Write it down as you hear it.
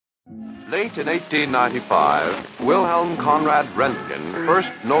Late in 1895, Wilhelm Conrad Röntgen first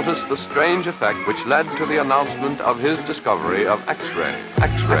noticed the strange effect which led to the announcement of his discovery of X-ray.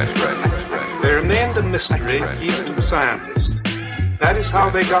 They remained a mystery even to the scientists. That is how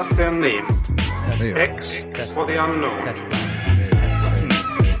they got their name. X for the unknown.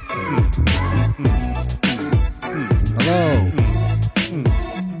 Hello.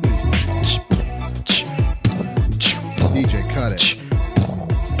 DJ, cut it.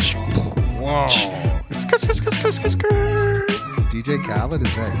 Whoa. DJ Khaled,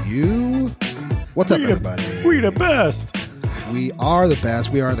 is that you? What's up, everybody? We the best. We are the best.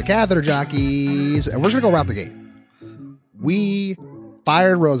 We are the Catheter Jockeys. And we're going to go right the gate. We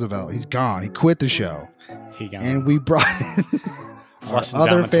fired Roosevelt. He's gone. He quit the show. And we brought our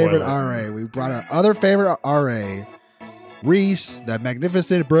other favorite RA. We brought our other favorite RA, Reese, that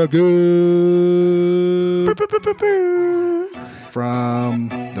magnificent Bragoon, from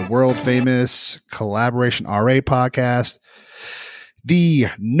the world famous Collaboration RA podcast, the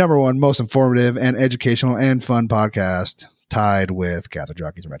number one most informative and educational and fun podcast, tied with Catheter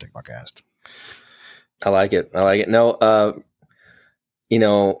Jockeys and Red Tech Podcast. I like it. No,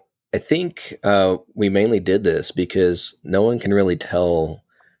 I think we mainly did this because no one can really tell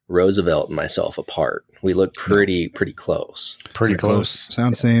Roosevelt and myself apart. We look pretty close. Pretty close.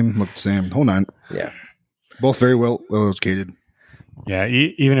 Sound same, look the same. Whole nine. Yeah. Both very well educated. Yeah,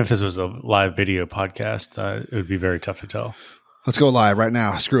 even if this was a live video podcast, it would be very tough to tell. Let's go live right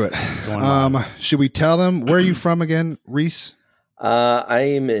now. Screw it. Should we tell them where are you from again, Reese? I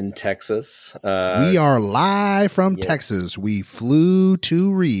am in Texas. We are live from Texas. We flew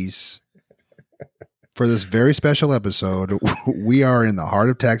to Reese for this very special episode. We are in the heart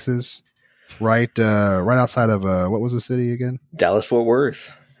of Texas, right outside of what was the city again? Dallas-Fort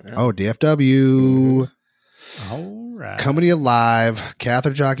Worth. Yeah. Oh, DFW. All right. Coming to you live,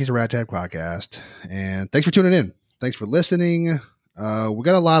 Catheter Jockeys Rat Tag Podcast. And thanks for tuning in. Thanks for listening. We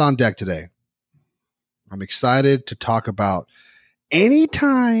got a lot on deck today. I'm excited to talk about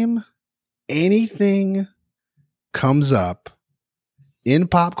anytime anything comes up in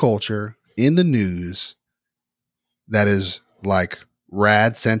pop culture, in the news, that is like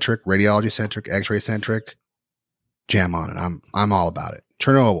rad-centric, radiology-centric, X-ray-centric, jam on it. I'm all about it.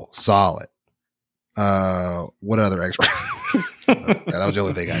 Chernobyl, solid. What other X-ray? That was the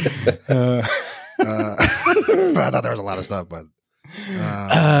only thing I did. I thought there was a lot of stuff, but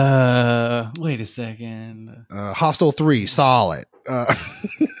wait a second. Hostel 3, solid.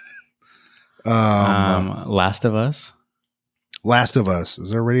 Last of Us. Last of Us. Is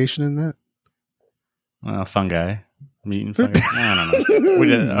there radiation in that? Fungi. Mutant fungi. I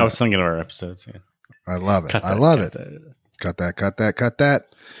don't know. I was thinking of our episodes. Yeah. I love it. I love it. Cut that.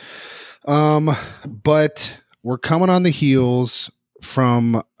 But we're coming on the heels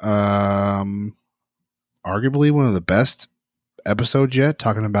from arguably one of the best episodes yet,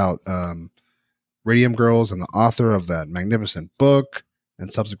 talking about Radium Girls and the author of that magnificent book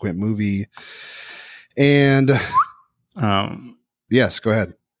and subsequent movie. And yes, go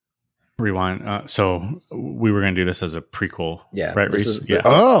ahead. Rewind. So we were going to do this as a prequel. Yeah. Right, Reese?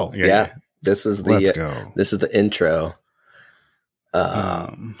 Yeah. This is the Let's go. This is the intro.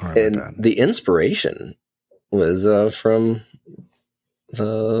 And the inspiration was from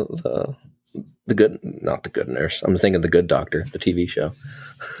the good, not the Good Nurse. I'm thinking the Good Doctor, the TV show.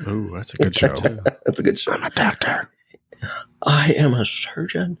 Oh, that's a good show. That's a good show. I'm a doctor. I am a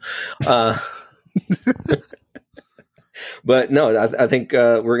surgeon. But no, I think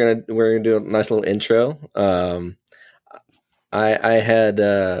we're gonna do a nice little intro. I had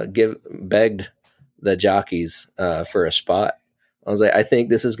begged the jockeys for a spot. I was like, I think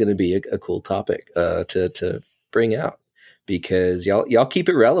this is going to be a cool topic to bring out because y'all keep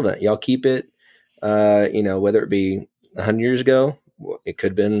it relevant. Y'all keep it, whether it be 100 years ago, it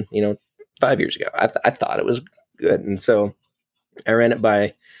could have been 5 years ago. I thought it was good, and so I ran it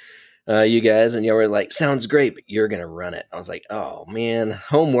by you guys, and y'all were like, "Sounds great, but you're going to run it." I was like, "Oh man,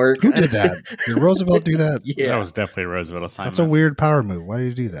 homework." Who did that? Did Roosevelt do that? Yeah, that was definitely a Roosevelt assignment. That's a weird power move. Why did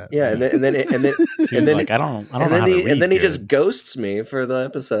you do that? Yeah, and then like, I don't know how to read. And then he just ghosts me for the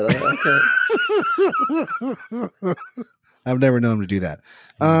episode. I'm like, okay. I've never known him to do that.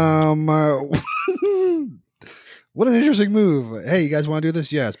 What an interesting move. Hey, you guys want to do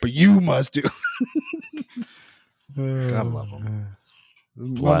this? Yes, but you must do. Gotta love him.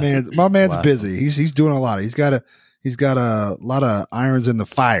 My man's busy. He's doing a lot. He's got a lot of irons in the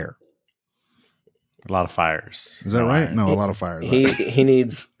fire. A lot of fires. Is that right? No, a lot of fires. He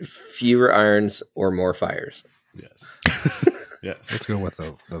needs fewer irons or more fires. Yes. Yes. Let's go with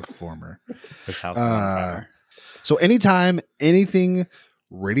the former. His house is on fire. So anytime anything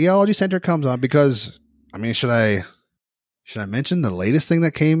Radiology Center comes on, because I mean, should I mention the latest thing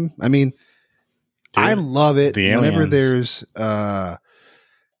that came? I mean, Dude, I love it whenever aliens. there's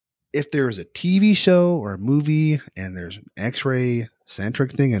if there's a TV show or a movie and there's an X-ray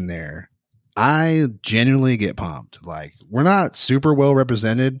centric thing in there, I genuinely get pumped. Like, we're not super well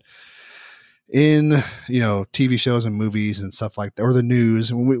represented in, TV shows and movies and stuff like that, or the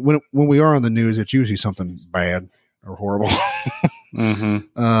news. When we are on the news, it's usually something bad or horrible.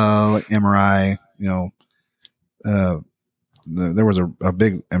 Like MRI, there was a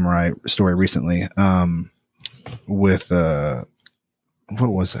big MRI story recently with what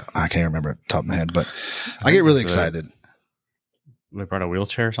was it? I can't remember at the top of my head, but I get really excited. They brought a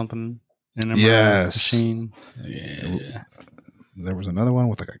wheelchair or something in a machine. Yeah. There was another one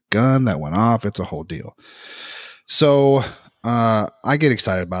with like a gun that went off. It's a whole deal. So I get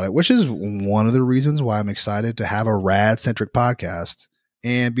excited about it, which is one of the reasons why I'm excited to have a rad centric podcast.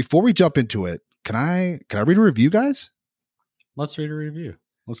 And before we jump into it, can I read a review, guys? Let's read a review.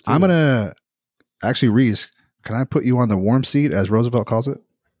 I'm gonna actually, Reese, can I put you on the warm seat, as Roosevelt calls it?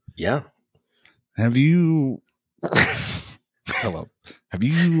 Yeah. Have you hello? Have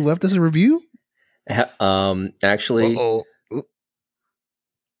you left us a review? Actually,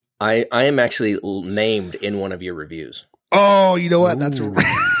 I am actually named in one of your reviews. Oh, you know what? That's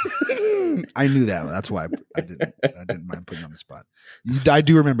I knew that. That's why I didn't mind putting you on the spot. I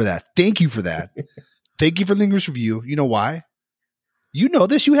do remember that. Thank you for that. Thank you for the English review. You know why? You know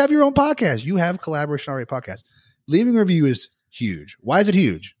this. You have your own podcast. You have Collaboration RA podcast. Leaving a review is huge. Why is it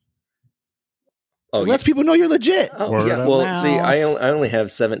huge? It lets people know you're legit. Oh, yeah. Well, see, I only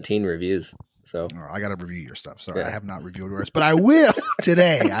have 17 reviews. So I got to review your stuff. Sorry, I have not reviewed yours, but I will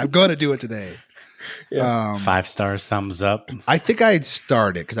today. I'm going to do it today. Yeah. 5 stars, thumbs up. I think I'd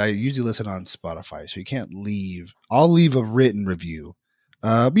start it because I usually listen on Spotify, so you can't leave. I'll leave a written review,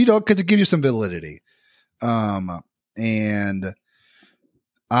 because it gives you some validity. And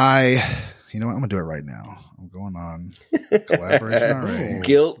you know what? I'm gonna do it right now. I'm going on Collaboration RA.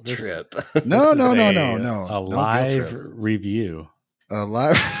 Guilt trip. No. A live review. A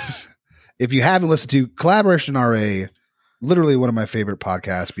live. If you haven't listened to Collaboration RA, literally one of my favorite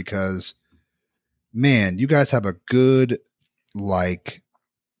podcasts, because man, you guys have a good,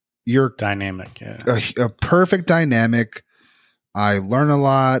 you're dynamic, a perfect dynamic. I learn a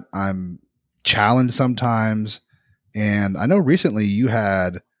lot. I'm challenged sometimes. And I know recently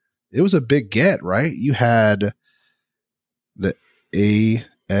it was a big get, right? You had the ASRT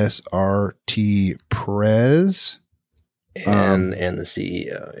Prez. And the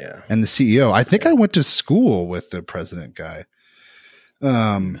CEO, yeah. And the CEO. I think I went to school with the president guy.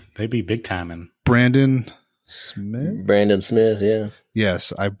 They be big timing. Brandon Smith, yeah.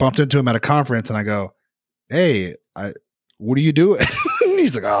 Yes. I bumped into him at a conference and I go, hey, what are you doing?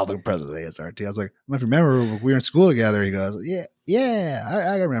 He's like, oh, the president of the ASRT. I was like, I don't know if you remember, we were in school together. He goes, yeah,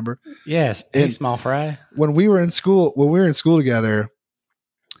 I remember. Yes, hey, small fry. When we were in school together,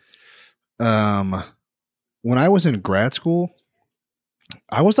 when I was in grad school,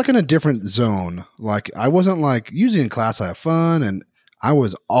 I was in a different zone. I wasn't usually in class I have fun, and I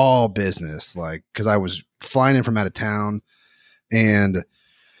was all business, because I was flying in from out of town and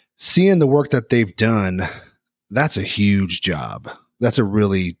seeing the work that they've done. That's a huge job. That's a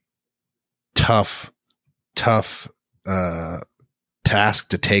really tough task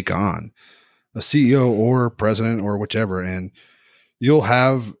to take on, a CEO or president or whichever. And you'll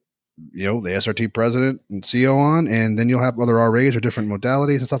have, the SRT president and CEO on, and then you'll have other RAs or different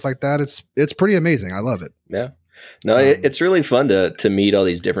modalities and stuff like that. It's pretty amazing. I love it. Yeah. No, it's really fun to meet all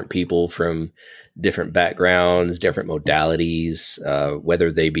these different people from different backgrounds, different modalities,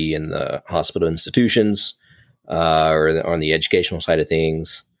 whether they be in the hospital institutions, or on the educational side of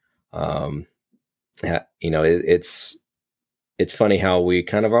things. It's funny how we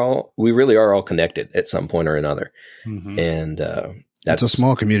really are all connected at some point or another. Mm-hmm. And that's a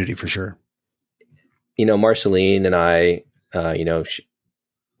small community for sure. Marceline and I,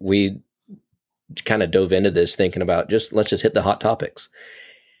 we kind of dove into this thinking about let's just hit the hot topics.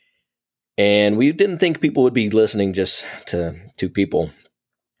 And we didn't think people would be listening just to two people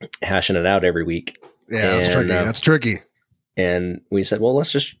hashing it out every week. Yeah, that's tricky. And we said, well,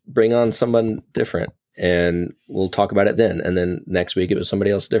 let's just bring on someone different and we'll talk about it then. And then next week it was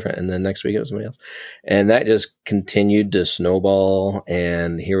somebody else different. And then next week it was somebody else. And that just continued to snowball.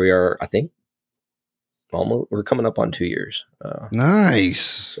 And here we are, I think we're coming up on 2 years. Nice.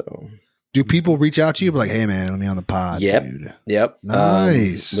 So do people reach out to you? Be like, hey man, let me on the pod. Yep. Dude. Yep.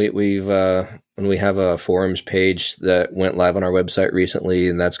 Nice. We've and we have a forums page that went live on our website recently,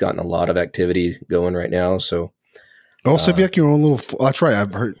 and that's gotten a lot of activity going right now. So Also, if you have your own little, that's right.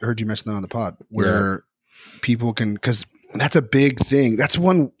 I've heard you mention that on the pod where people can, because that's a big thing. That's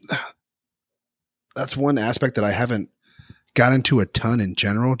one aspect that I haven't got into a ton in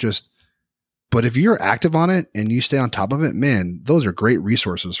general. But if you're active on it and you stay on top of it, man, those are great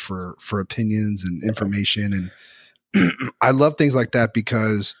resources for opinions and information. And I love things like that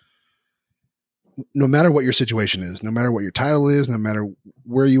because no matter what your situation is, no matter what your title is, no matter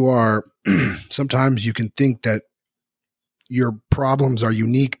where you are, sometimes you can think that your problems are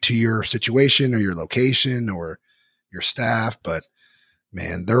unique to your situation or your location or your staff, but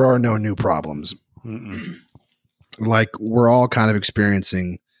man, there are no new problems. Like we're all kind of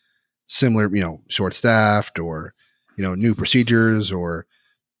experiencing similar, short-staffed or, new procedures or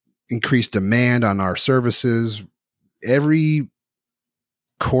increased demand on our services. Every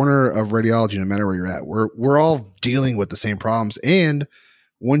corner of radiology, no matter where you're at, we're all dealing with the same problems. And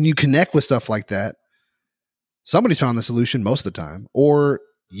when you connect with stuff like that, somebody's found the solution most of the time, or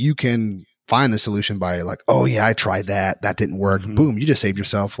you can find the solution by like, oh yeah, I tried that didn't work. Boom, you just saved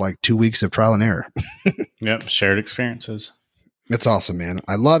yourself like 2 weeks of trial and error. Yep, shared experiences. It's awesome, man.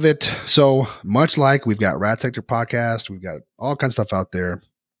 I love it. So much like we've got Rad Sector Podcast, we've got all kinds of stuff out there.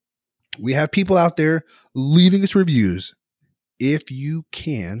 We have people out there leaving us reviews. If you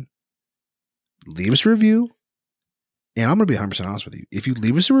can, leave us a review. And I'm going to be 100% honest with you. If you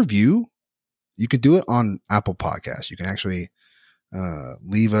leave us a review, you can do it on Apple Podcasts. You can actually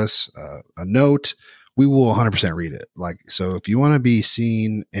leave us a note. We will 100% read it. So if you want to be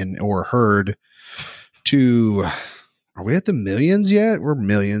seen or heard to, are we at the millions yet? We're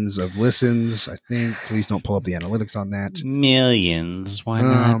millions of listens, I think. Please don't pull up the analytics on that. Millions. Why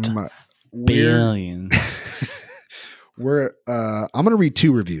not? Billions. I'm going to read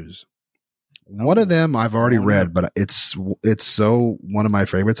 2 reviews. One of them I've already read, but it's so one of my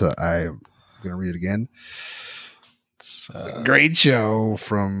favorites that I'm going to read it again. Great show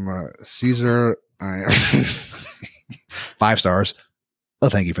from Caesar. 5 stars. Oh,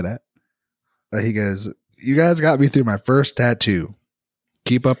 thank you for that. He goes, you guys got me through my first tattoo.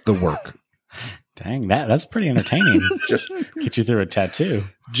 Keep up the work. Dang, that's pretty entertaining. Just get you through a tattoo.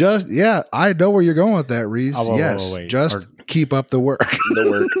 I know where you're going with that, Reese. Wait. Just keep up the work.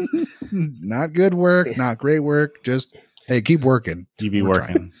 The work. Not good work, not great work. Just, hey, keep working. You be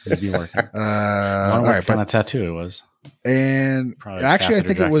working. All right, what kind of tattoo it was? And Probably actually, I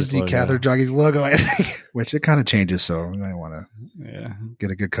think it was the logo. Catheter Jockey's logo, I think, which it kind of changes. So you might want to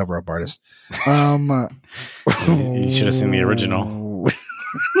get a good cover up artist. You should have seen the original.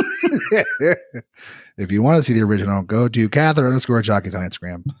 If you want to see the original, go to Catheter_Jockeys on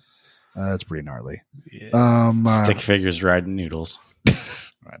Instagram. That's pretty gnarly. Yeah. Stick figures riding noodles.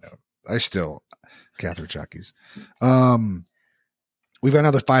 I know. I still Catheter Jockeys. We've got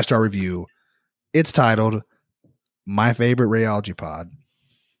another 5-star review. It's titled My Favorite Radiology Pod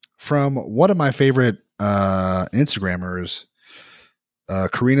from one of my favorite Instagrammers,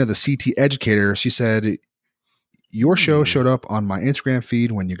 Karina, the CT educator. She said, your show showed up on my Instagram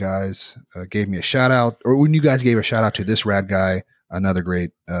feed when you guys gave me a shout out, or when you guys gave a shout out to this rad guy, another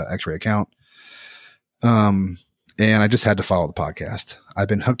great X-ray account. And I just had to follow the podcast. I've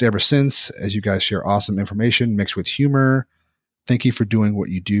been hooked ever since, as you guys share awesome information mixed with humor. Thank you for doing what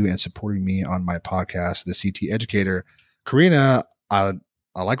you do and supporting me on my podcast, The CT Educator. Karina, I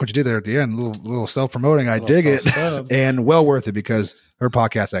like what you did there at the end, a little self-promoting. I dig it. And well worth it because her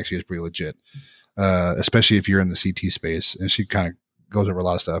podcast actually is pretty legit. Especially if you're in the CT space, and she kind of goes over a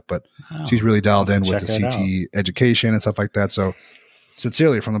lot of stuff, but she's really dialed in with the CT education and stuff like that. So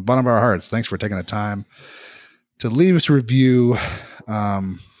sincerely, from the bottom of our hearts, thanks for taking the time to leave us a review.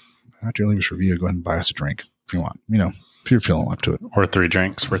 After you leave us a review, go ahead and buy us a drink if you want, if you're feeling up to it. Or 3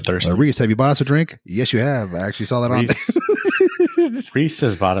 drinks. We're thirsty. Reese, have you bought us a drink? Yes, you have. I actually saw that on there. Reese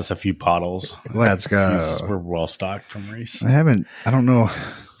has bought us a few bottles. Let's go. We're well stocked from Reese. I don't know.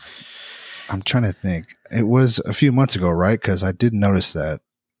 I'm trying to think. It was a few months ago, right? Because I did notice that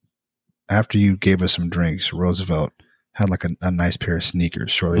after you gave us some drinks, Roosevelt had like a nice pair of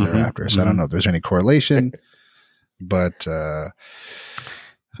sneakers shortly thereafter. So I don't know if there's any correlation, but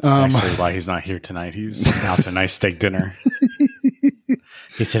actually why he's not here tonight. He's out to a nice steak dinner.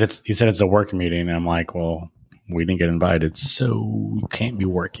 He said it's a work meeting, and I'm like, well, we didn't get invited, so you can't be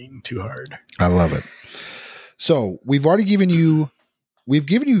working too hard. I love it. So we've given you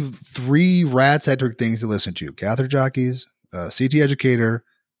 3 rad-centric things to listen to: Catheter Jockeys, CT Educator,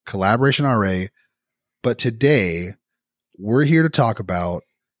 Collaboration RA. But today we're here to talk about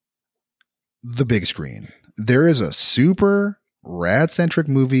the big screen. There is a super rad-centric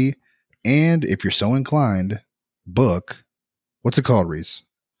movie, and if you're so inclined, book. What's it called, Reese?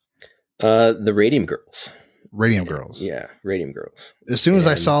 The Radium Girls. Radium Girls. Yeah, Radium Girls. As soon as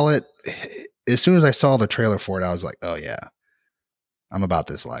I saw it, as soon as I saw the trailer for it, I was like, oh yeah, I'm about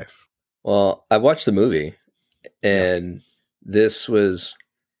this life. Well, I watched the movie, and this was.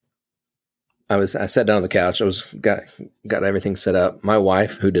 I sat down on the couch. Got everything set up. My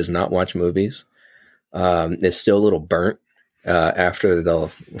wife, who does not watch movies, is still a little burnt after the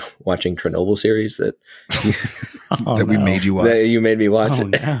watching Chernobyl series that we made you watch. That you made me watch Oh,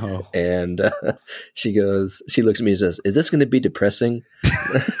 it. no. And she looks at me and says, "Is this going to be depressing?"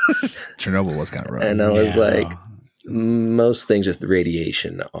 Chernobyl was kind of rough. And I was Yeah. like, "Most things with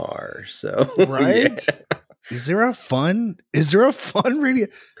radiation are." So Right? yeah. Is there a fun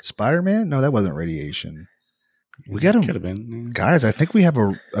radiation? Spider-Man? No, that wasn't radiation. We got Could to, have been. guys, I think we have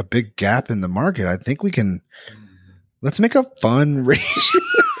a big gap in the market. I think we can, let's make a fun radiation.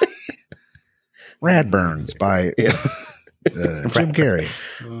 Rad Burns by Yeah. Jim Carrey.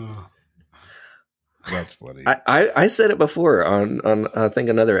 Oh. That's funny. I said it before on I think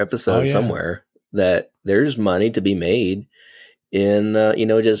another episode somewhere that there's money to be made in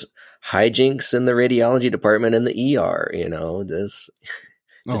just hijinks in the radiology department in the ER. Just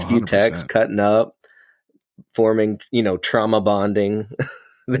a few techs 100%. cutting up, forming trauma bonding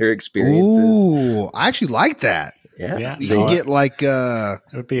their experiences. Ooh, I actually like that. Yeah, Yeah. You See? can get like It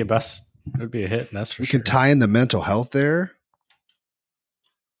would be a hit. That's for we sure. can tie in the mental health there.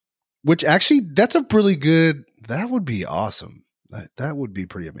 Which actually, that's a really good. That would be awesome. That would be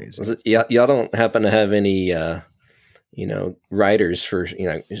pretty amazing. Y'all don't happen to have any writers for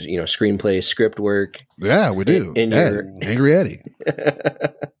screenplay, script work? Yeah, we do. In your- Angry Eddie.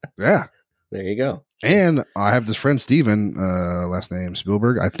 Yeah, There you go. and I have this friend Steven, last name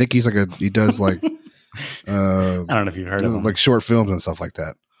Spielberg. I think he's he does like I don't know if you've heard of him. like short films and stuff like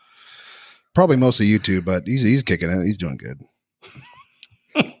that. Probably mostly YouTube, but he's kicking it. He's doing good.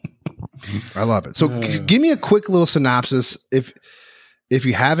 I love it. So give me a quick little synopsis if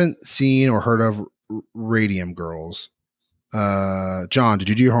you haven't seen or heard of Radium Girls. John, did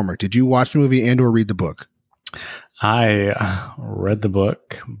you do your homework? Did you watch the movie and or read the book? I read the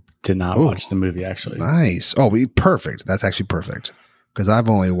book, did not watch the movie actually. Nice. Perfect. That's actually perfect because I've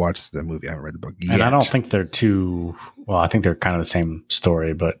only watched the movie. I haven't read the book yet. And I don't think they're too well. I think they're kind of the same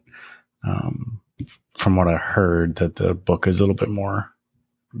story, but from what I heard, that the book is a little bit more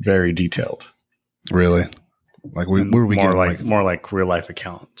very detailed. Really. Like where are we more getting more like real life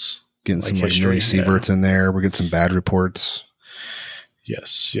accounts. getting like some like history, Millie Sieverts in there? We're getting some bad reports.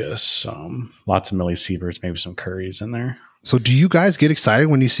 Yes. Lots of Millie Sieverts, maybe some Currys in there. So do you guys get excited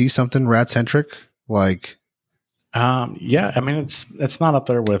when you see something rad centric? Like yeah, I mean it's not up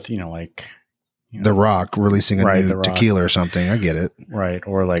there with The Rock releasing a Right, new The Rock. tequila or something. I get it. right,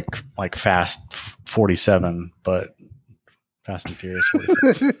 or like Fast 47, but Fast and Furious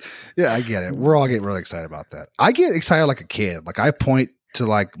 47. Yeah, I get it. We're all getting really excited about that. I get excited like a kid. Like I point to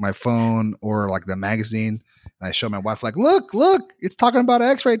like my phone or like the magazine and I show my wife like, look, it's talking about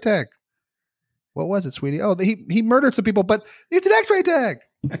X-ray tech. What was it, sweetie? Oh, he murdered some people, but it's an X-ray tech.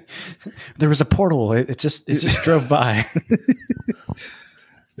 There was a portal. It just drove by.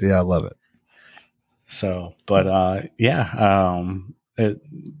 Yeah, I love it. So, but it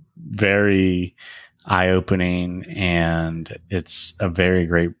very eye-opening, and it's a very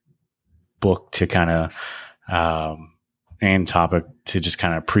great book to kind of and topic to just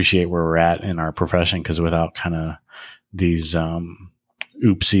kind of appreciate where we're at in our profession, because without kind of these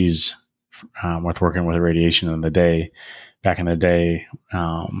oopsies with working with radiation back in the day,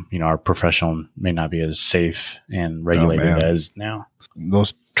 our profession may not be as safe and regulated as now.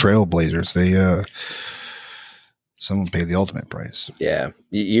 Those trailblazers, they someone paid the ultimate price. Yeah.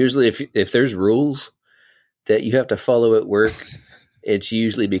 Usually if there's rules that you have to follow at work, it's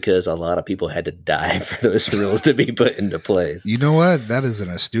usually because a lot of people had to die for those rules to be put into place. You know what? That is an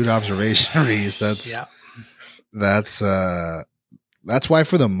astute observation, Reese. That's why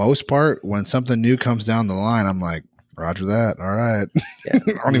for the most part, when something new comes down the line, I'm like, Roger that. All right. Yeah.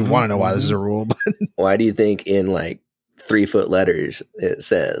 I don't even want to know why this is a rule. But Why do you think in like 3-foot letters it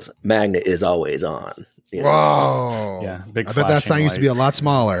says magnet is always on? You know? whoa. Yeah, big I bet that flashing sign used to be a lights. lot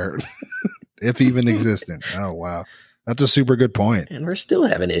smaller, if even existent. Oh, wow. That's a super good point. And we're still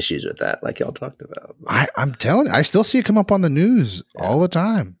having issues with that, like y'all talked about. I'm telling you, I still see it come up on the news all the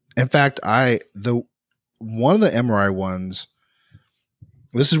time. In fact, one of the MRI ones,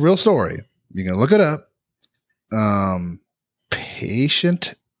 this is a real story. You can look it up.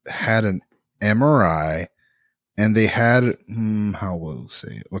 Patient had an MRI and they had, how will I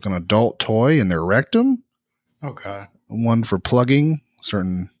say it, like an adult toy in their rectum. Okay. One for plugging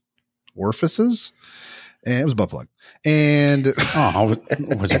certain orifices. And it was a butt plug. And Oh,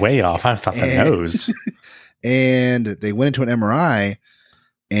 it was way off. I thought the nose. And they went into an MRI,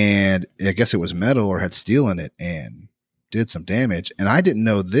 and I guess it was metal or had steel in it and did some damage. And I didn't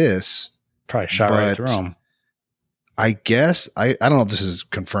know this. Probably shot right through them. I guess, I don't know if this is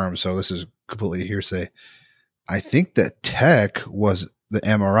confirmed, so this is completely hearsay. I think the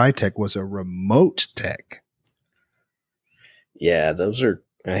MRI tech was a remote tech. Yeah,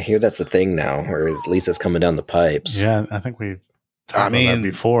 I hear that's the thing now, or at least it's coming down the pipes. Yeah, I think we talked about that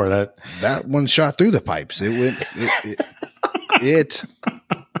before. That one shot through the pipes. It went, it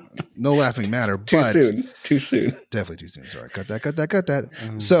no laughing matter. Too soon. Definitely too soon. Sorry. Cut that.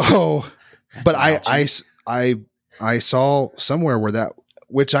 So, but I saw somewhere where that,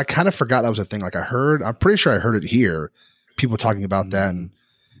 which I kind of forgot that was a thing. Like I'm pretty sure I heard it here, people talking about that.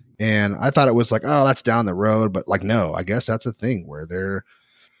 And I thought it was like, oh, that's down the road. But like, no, I guess that's a thing where they're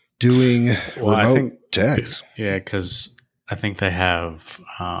doing remote techs. Yeah, because I think they have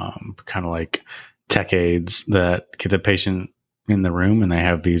kind of like tech aides that get the patient in the room, and they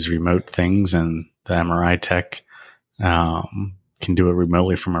have these remote things, and the MRI tech can do it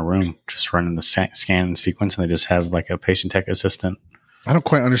remotely from a room, just running the scan and sequence, and they just have like a patient tech assistant. I don't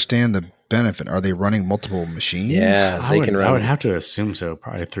quite understand the benefit. Are they running multiple machines? Yeah, I would have to assume so.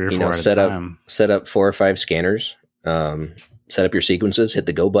 Probably 3 or 4 at a time. Set up 4 or 5 scanners. Set up your sequences. Hit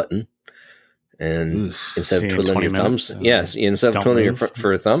the go button, and instead of twiddling your thumbs, instead of twiddling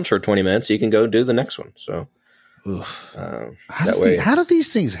your thumbs for 20 minutes, you can go do the next one. So, how do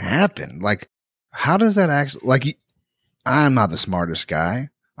these things happen? Like, how does that actually? Like, I'm not the smartest guy.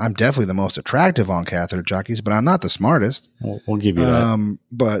 I'm definitely the most attractive on catheter jockeys, but I'm not the smartest. We'll give you that.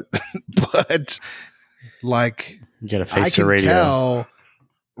 But like, you got to face the radio. Tell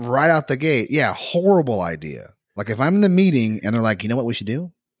right out the gate. Yeah, horrible idea. Like if I'm in the meeting and they're like, you know what we should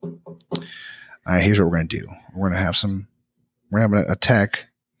do? All right, here's what we're going to do. We're going to have a tech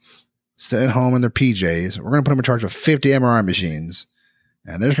sit at home in their PJs. We're going to put them in charge of 50 MRI machines,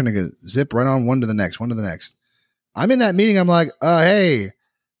 and they're just going to zip right on one to the next. I'm in that meeting. I'm like, hey.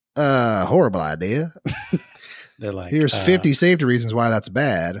 Horrible idea. They're like, here's 50 safety reasons why that's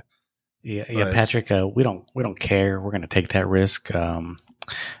bad. Yeah, Patrick. We don't care. We're going to take that risk.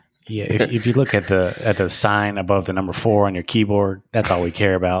 If you look at the sign above the number 4 on your keyboard, that's all we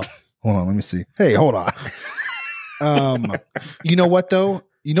care about. Hold on, let me see. Hey, hold on. You know what though?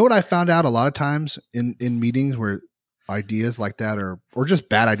 You know what I found out a lot of times in meetings where ideas like that or just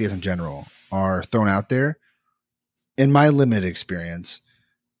bad ideas in general are thrown out there. In my limited experience,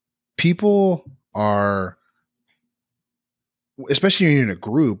 people are, especially when you're in a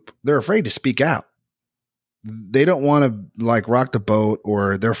group, they're afraid to speak out. They don't want to like rock the boat,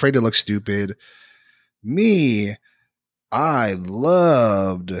 or they're afraid to look stupid. Me, I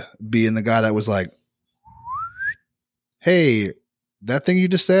loved being the guy that was like, hey, that thing you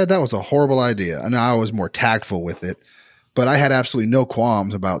just said, that was a horrible idea. And I was more tactful with it, but I had absolutely no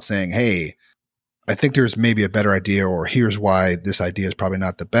qualms about saying, hey, I think there's maybe a better idea, or here's why this idea is probably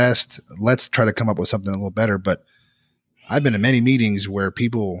not the best. Let's try to come up with something a little better. But I've been in many meetings where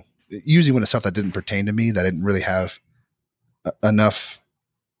people, usually when it's stuff that didn't pertain to me, that I didn't really have enough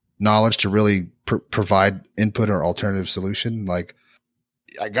knowledge to really provide input or alternative solution. Like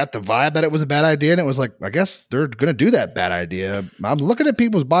I got the vibe that it was a bad idea, and it was like, I guess they're going to do that bad idea. I'm looking at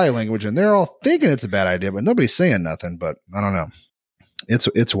people's body language and they're all thinking it's a bad idea, but nobody's saying nothing. But I don't know.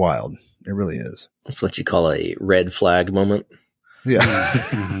 It's wild. It really is. That's what you call a red flag moment. Yeah.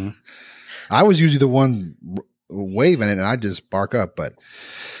 Mm-hmm. I was usually the one waving it, and I just bark up, but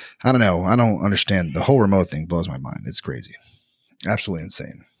I don't know. I don't understand. The whole remote thing blows my mind. It's crazy. Absolutely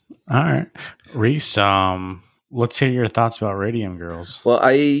insane. All right. Reese, let's hear your thoughts about Radium Girls. Well,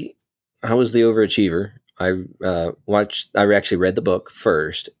 I was the overachiever. I actually read the book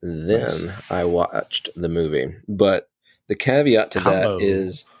first, then I watched the movie. But the caveat to that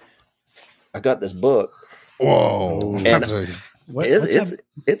is I got this book. Whoa. And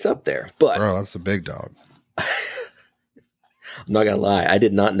it's up there. But bro, that's a big dog. I'm not going to lie. I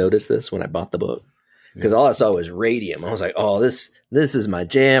did not notice this when I bought the book, because all I saw was Radium. I was like, oh, this is my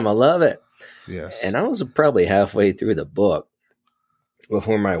jam. I love it. Yes. And I was probably halfway through the book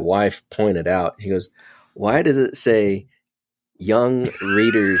before my wife pointed out, she goes, why does it say Young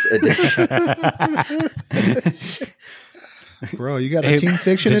Readers Edition? Bro, you got a teen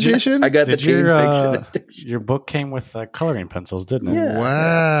fiction edition? I got the teen fiction edition. Your book came with coloring pencils, didn't it? Yeah.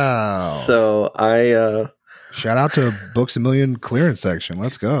 Wow. So I shout out to Books A Million clearance section.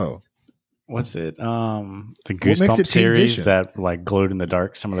 Let's go. What's it? The Goosebumps series that like glowed in the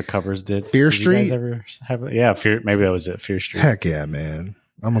dark. Some of the covers did. Fear Street. You guys ever have it? Yeah, maybe that was it. Fear Street. Heck yeah, man!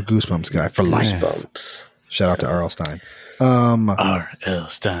 I'm a Goosebumps guy for life. Goosebumps. Shout out to R.L. Stein. R.L.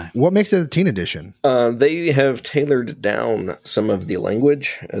 Stein. What makes it a teen edition? They have tailored down some of the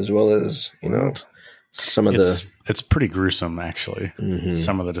language as well as, some of it's pretty gruesome, actually. Mhm.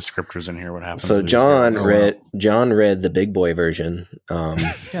 Some of the descriptors in here, what happens. So to these John girls. read the big boy version.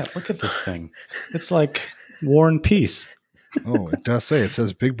 Yeah, look at this thing. It's like War and Peace. Oh, it does say, it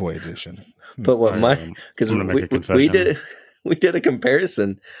says Big Boy edition. But what because I'm gonna make a we confession. did a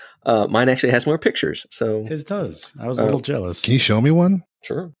comparison. Mine actually has more pictures. So His does. I was a little jealous. Can you show me one?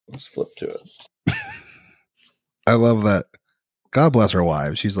 sure, let's flip to it. I love that. God bless our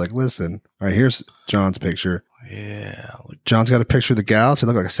wives. She's like, listen, all right, here's John's picture. Yeah. John's got a picture of the gals. They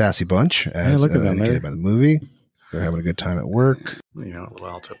look like a sassy bunch, as look at them. indicated by the movie. They're having a good time at work. A little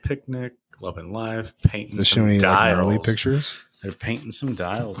out to picnic, loving life, painting Does she some have any like dials. gnarly pictures? They're painting some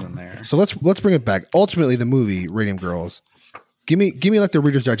dials in there. So let's bring it back. Ultimately, the movie Radium Girls. Give me like the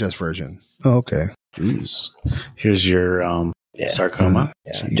Reader's Digest version. Oh, okay. Jeez. Here's your sarcoma.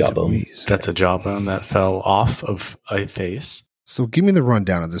 Yeah, Jeez jawbone. Louise. That's a jawbone that fell off of a face. So give me the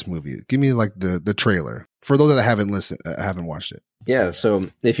rundown of this movie. Give me like the trailer for those that haven't watched it. Yeah, so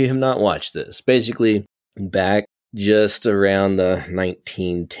if you have not watched this, basically back just around the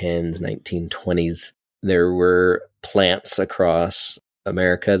 1910s, 1920s, there were plants across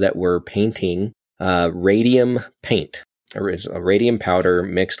America that were painting radium paint. There was a radium powder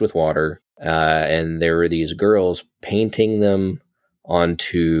mixed with water, and there were these girls painting them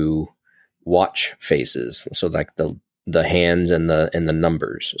onto watch faces. So like the hands and the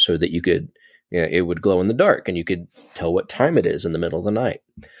numbers, so that you could, it would glow in the dark and you could tell what time it is in the middle of the night.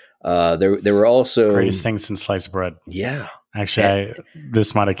 There were also Greatest thing since sliced bread. Yeah. Actually,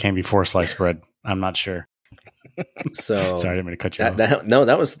 this might have came before sliced bread. I'm not sure. So Sorry, I didn't mean to cut you off.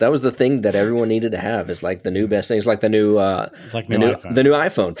 that was the thing that everyone needed to have. It's like the new best thing. It's like the new It's like the iPhone. new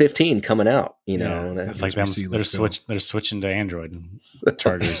iPhone 15 coming out. It's like them. USB-C, They're switching to Android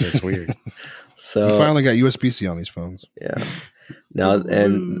chargers. It's weird. So You finally got USB-C on these phones. yeah. Now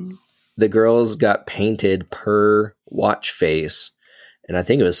and the girls got painted per watch face, and I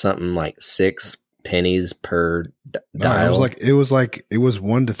think it was something like 6 pennies per dial. It was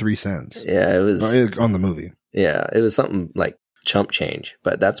 1 to 3 cents. Yeah, it was on the movie. Yeah, it was something like chump change,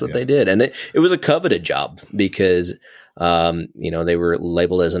 but that's what they did. And it was a coveted job because, they were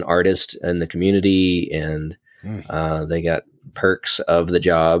labeled as an artist in the community, and they got perks of the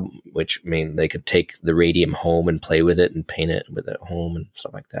job, which mean they could take the radium home and play with it and paint it with it home and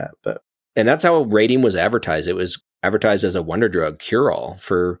stuff like that. And that's how radium was advertised. It was advertised as a wonder drug cure-all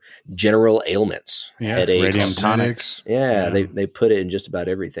for general ailments, headaches, radium tonics. Yeah, they put it in just about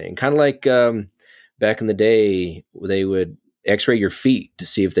everything. Kind of like back in the day, they would X-ray your feet to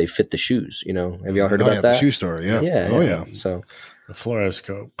see if they fit the shoes. Have y'all heard about that? The shoe store, yeah. Yeah. So The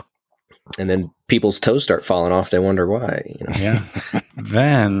fluoroscope. and then people's toes start falling off. They wonder why. Yeah.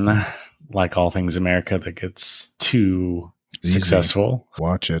 Then, like all things America that gets too Easy. successful,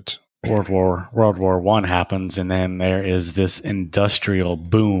 Watch it. World War I happens, and then there is this industrial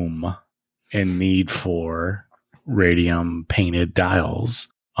boom in need for radium painted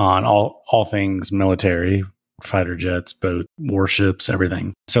dials on all things military, fighter jets, boat, warships,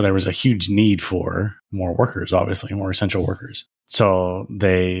 everything. So there was a huge need for more workers, obviously, more essential workers. So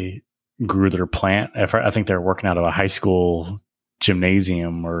they grew their plant. I think they were working out of a high school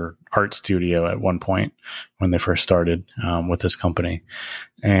gymnasium or art studio at one point when they first started with this company.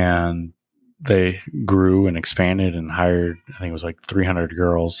 And they grew and expanded and hired, I think it was like 300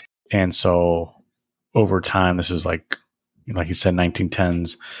 girls. And so over time, this was like you said,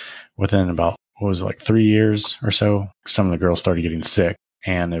 1910s, within about, 3 years or so, some of the girls started getting sick,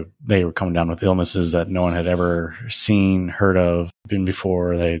 and they were coming down with illnesses that no one had ever seen, heard of, been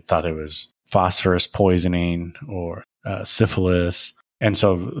before. They thought it was phosphorus poisoning or syphilis. And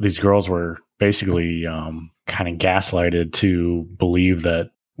so these girls were basically kind of gaslighted to believe that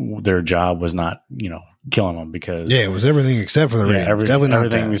their job was not, killing them because it was everything except for the radium. Definitely not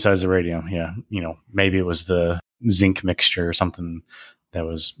everything that. besides the radium. Yeah. Maybe it was the zinc mixture or something that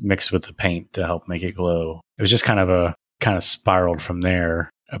was mixed with the paint to help make it glow. It was just kind of spiraled from there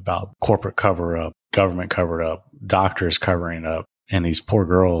about corporate cover up, government covered up, doctors covering up. And these poor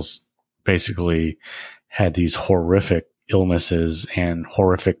girls basically had these horrific illnesses and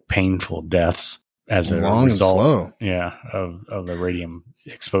horrific painful deaths as a Long result and slow. of the radium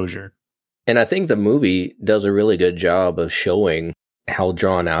exposure. And I think the movie does a really good job of showing how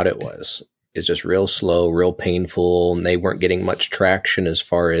drawn out it was. It's just real slow, real painful, and they weren't getting much traction as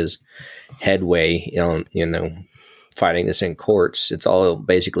far as headway, fighting this in courts. It's all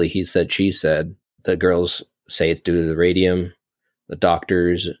basically he said, she said. The girls say it's due to the radium. The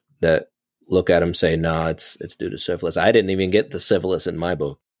doctors that look at them and say, "No, it's due to syphilis." I didn't even get the syphilis in my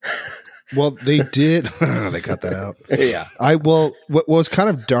book. Well, they did. They cut that out. Yeah. What was kind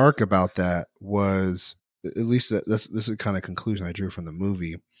of dark about that was, at least this is the kind of conclusion I drew from the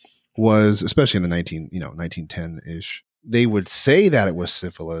movie, was especially in the 1910-ish, they would say that it was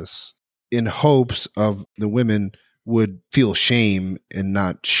syphilis in hopes of the women would feel shame and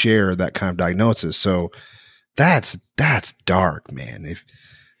not share that kind of diagnosis. So that's dark, man.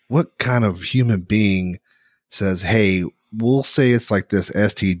 What kind of human being says, "Hey, we'll say it's like this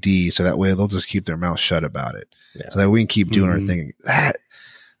STD," so that way they'll just keep their mouth shut about it, so that we can keep doing our thing. That,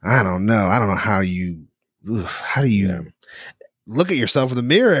 I don't know how do you look at yourself in the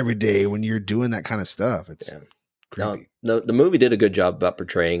mirror every day when you're doing that kind of stuff? It's creepy. No, the movie did a good job about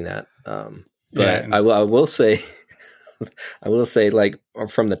portraying that. But I will say, like,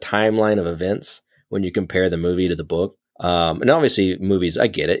 from the timeline of events, when you compare the movie to the book, and obviously movies, I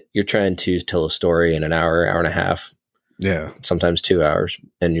get it. You're trying to tell a story in an hour and a half. Yeah. Sometimes 2 hours.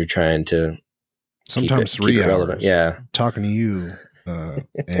 And you're trying to sometimes keep 3 hours. Relevant. Yeah. Talking to you,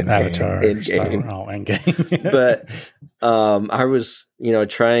 Avatar. Endgame. But I was,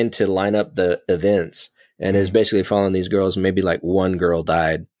 trying to line up the events, and it was basically following these girls. Maybe like one girl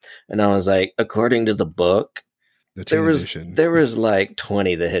died. And I was like, according to the book, there was like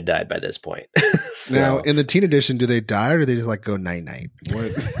 20 that had died by this point. So, now, in the teen edition, do they die or do they just like go night-night?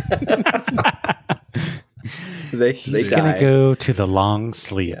 He's going to go to the long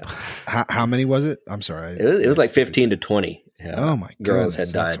sleep. Yeah. How many was it? I'm sorry. It was like 15 to 20. Oh my god. Girls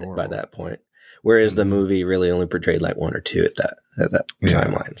had died by that point. Whereas the movie really only portrayed like one or two at that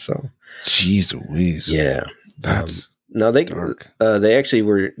timeline. So, jeez Louise. Yeah. That's dark. They actually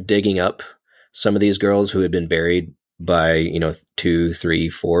were digging up some of these girls who had been buried by, 2, 3,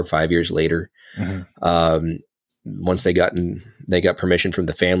 4, 5 years later. Mm-hmm. Once they got permission from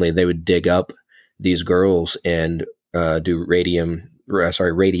the family, they would dig up these girls and do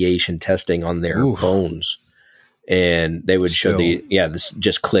radiation testing on their bones. And they would show this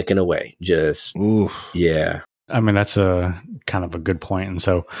just clicking away. Just, yeah. I mean, that's a kind of a good point. And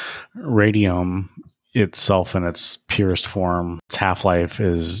so radium itself in its purest form, its half-life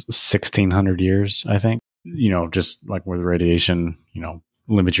is 1,600 years, I think. Just like with radiation,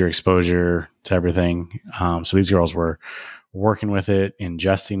 limit your exposure to everything. So these girls were working with it,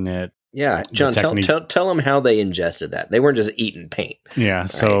 ingesting it. Yeah, John, tell them how they ingested that. They weren't just eating paint. Yeah, right?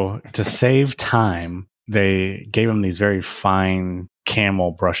 So to save time, they gave them these very fine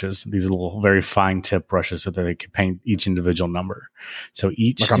camel brushes, these little very fine tip brushes, so that they could paint each individual number. So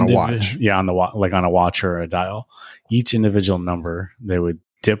each like on a watch, like on a watch or a dial, each individual number, they would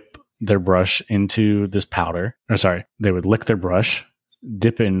dip their brush into this powder. Or sorry, they would lick their brush,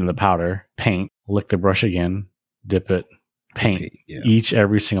 dip it into the powder, paint, lick the brush again, dip it, paint,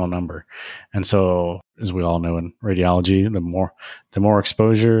 every single number. And so, as we all know in radiology, the more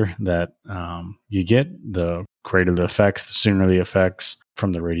exposure that you get, the greater the effects, the sooner the effects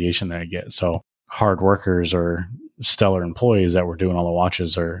from the radiation that you get. So hard workers or stellar employees that were doing all the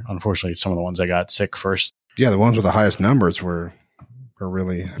watches are unfortunately some of the ones that got sick first. Yeah, the ones with the highest numbers were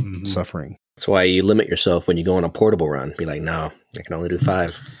really suffering. That's why you limit yourself when you go on a portable run. Be like, no, I can only do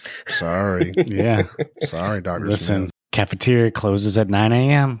 5. Sorry. Yeah. Sorry, Dr. Listen, Smith. Cafeteria closes at 9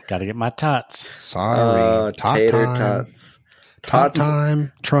 a.m. Got to get my tots. Sorry. Tater tots. Tot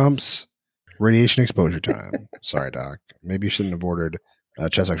time trumps radiation exposure time. Sorry, Doc. Maybe you shouldn't have ordered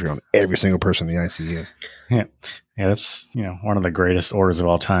chest X-ray on every single person in the ICU. Yeah, that's one of the greatest orders of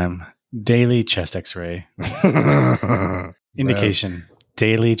all time. Daily chest X-ray. Indication.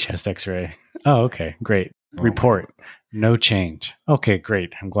 Daily chest X-ray. Oh, okay, great. Report. No change. Okay,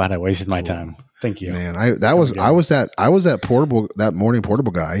 great. I'm glad I wasted my time. Thank you. Man, I was that morning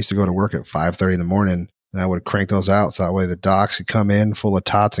portable guy. I used to go to work at 5:30 in the morning, and I would crank those out so that way the docs could come in full of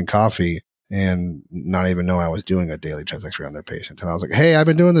tots and coffee and not even know I was doing a daily chest X-ray on their patient. And I was like, "Hey, I've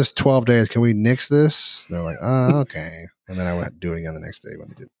been doing this 12 days. Can we nix this?" They're like, "Oh, okay." And then I went to do it again the next day when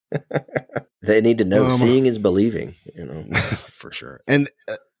they did. They need to know seeing is believing, for sure. And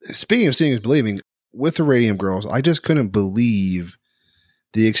speaking of seeing is believing, with the Radium Girls, I just couldn't believe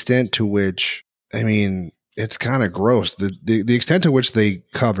the extent to which, I mean, it's kind of gross. The extent to which they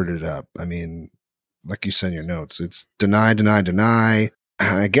covered it up. I mean, like you said in your notes, it's deny. And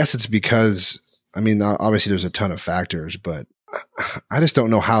I guess it's because, I mean, obviously there's a ton of factors, but I just don't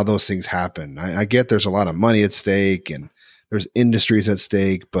know how those things happen. I get there's a lot of money at stake and there's industries at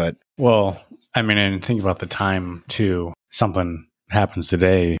stake, but. Well, I mean, and think about the time too. Something happens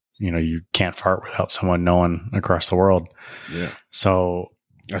today, you can't fart without someone knowing across the world. Yeah. So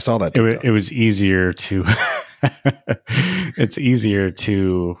I saw that. It was easier to it's easier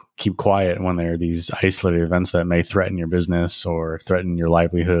to keep quiet when there are these isolated events that may threaten your business or threaten your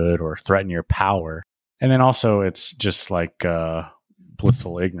livelihood or threaten your power. And then also it's just like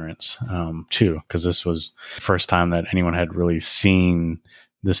blissful ignorance too, because this was the first time that anyone had really seen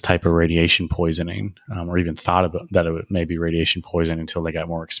this type of radiation poisoning, or even thought about that it may be radiation poisoning until they got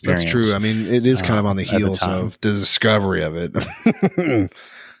more experience. That's true. I mean, it is kind of on the heels of the discovery of it.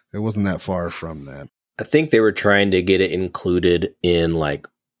 It wasn't that far from that. I think they were trying to get it included in like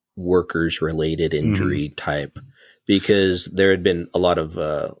workers related injury type, because there had been a lot of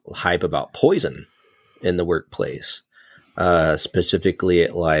hype about poison in the workplace, specifically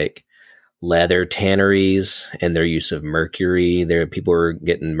at like leather tanneries and their use of mercury. People were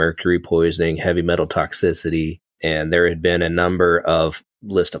getting mercury poisoning, heavy metal toxicity, and there had been a number of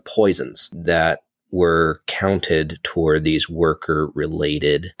list of poisons that were counted toward these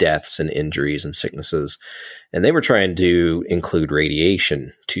worker-related deaths and injuries and sicknesses. And they were trying to include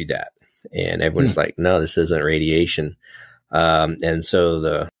radiation to that. And everyone's like, no, this isn't radiation. And so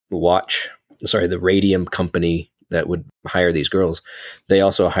the Radium company that would hire these girls, they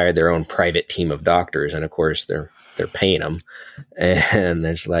also hired their own private team of doctors, and of course they're paying them, and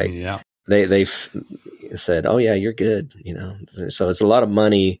there's like they've said, oh yeah, you're good, you know. So it's a lot of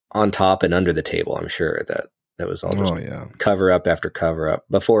money on top and under the table. I'm sure that was all just cover up after cover up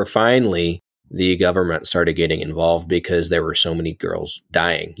before finally the government started getting involved, because there were so many girls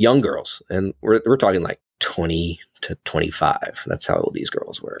dying, young girls, and we're talking like 20 to 25. That's how old these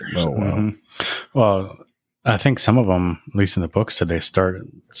girls were. Oh wow. Well, I think some of them, at least in the book, said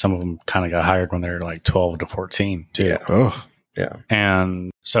some of them kind of got hired when they were like 12 to 14 too. Yeah. Oh, yeah.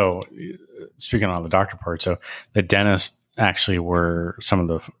 And so speaking on the doctor part, so the dentists actually were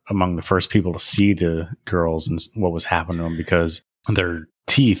among the first people to see the girls and what was happening to them, because their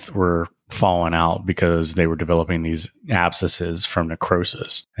teeth were falling out because they were developing these abscesses from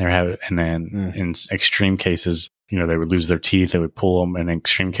necrosis. And then in extreme cases, you know, they would lose their teeth, they would pull them, and in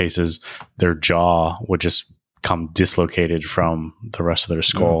extreme cases, their jaw would just come dislocated from the rest of their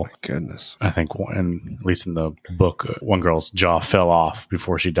skull. Oh my goodness. I think, at least in the book, one girl's jaw fell off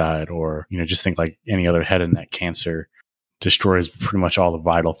before she died. Or, you know, just think like any other head and neck cancer destroys pretty much all the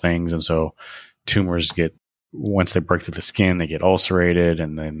vital things. And so tumors once they break through the skin, they get ulcerated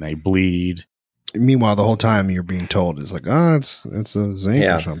and then they bleed. Meanwhile, the whole time you're being told it's like, it's a zinc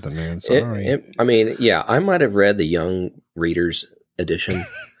or something, man. Sorry. I might have read the young readers edition,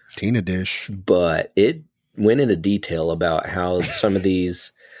 Tina Dish, but it went into detail about how some of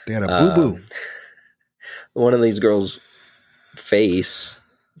these they had a boo boo. One of these girls' face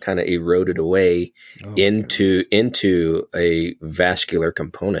kind of eroded away into a vascular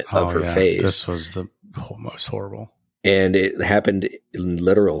component of her face. This was the most horrible. And it happened in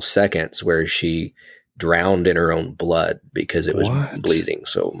literal seconds, where she drowned in her own blood because it was bleeding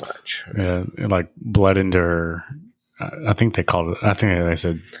so much. Yeah, like bled into her. I think they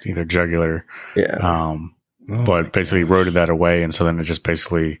said either jugular. Yeah. But basically eroded that away, and so then it just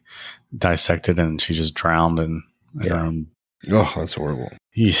basically dissected, and she just drowned. And that's horrible.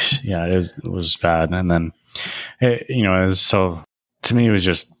 Yeah, it was bad. And then, so to me, it was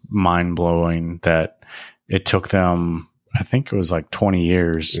just mind blowing that it took them, I think it was like 20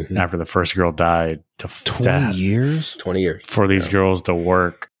 years after the first girl died to 20 years for these girls to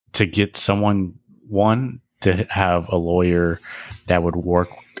work to get someone, to have a lawyer that would work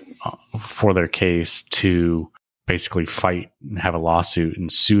for their case to basically fight and have a lawsuit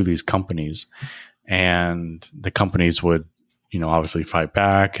and sue these companies. And the companies would, obviously fight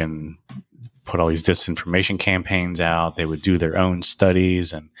back and put all these disinformation campaigns out. They would do their own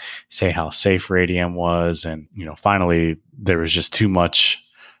studies and say how safe radium was. And, finally there was just too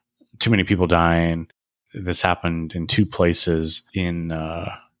many people dying. This happened in two places in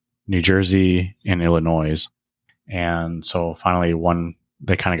New Jersey and Illinois. And so finally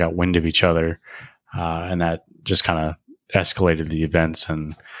they kind of got wind of each other, and that just kind of escalated the events.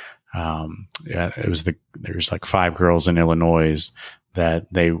 And there was like 5 girls in Illinois that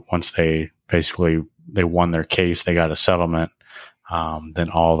once they won their case, they got a settlement.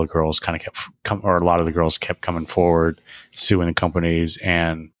 Then all the girls kind of a lot of the girls kept coming forward, suing the companies,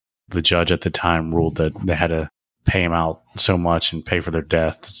 and the judge at the time ruled that they had to pay them out so much and pay for their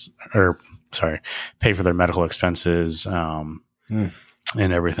pay for their medical expenses,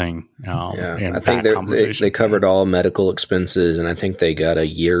 and everything. I think they covered all medical expenses, and I think they got a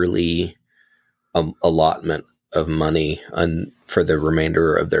yearly allotment of money for the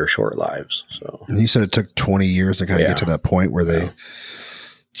remainder of their short lives. So, and you said it took 20 years to kind of get to that point where they,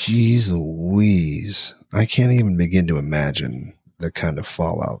 geez Louise, I can't even begin to imagine the kind of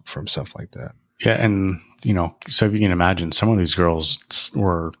fallout from stuff like that. Yeah, and so if you can imagine, some of these girls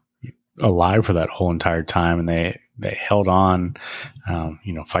were alive for that whole entire time, and they held on,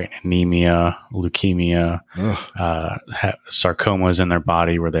 fighting anemia, leukemia, sarcomas in their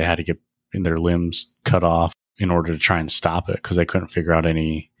body where they had to get their limbs cut off in order to try and stop it because they couldn't figure out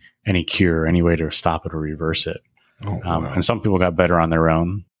any cure, any way to stop it or reverse it. Wow. And some people got better on their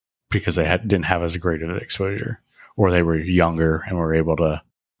own because they didn't have as great of an exposure, or they were younger and were able to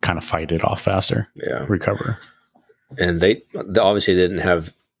kind of fight it off faster, recover. And they obviously didn't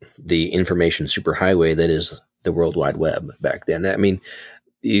have the information superhighway that is the World Wide Web back then. I mean,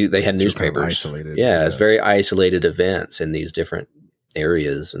 they had newspapers. Kind of isolated. Yeah, it's very isolated events in these different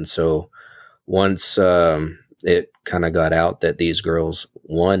areas. And so once it kind of got out that these girls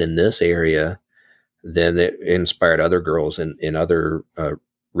won in this area, then it inspired other girls in other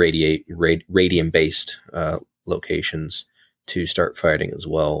radium-based locations to start fighting as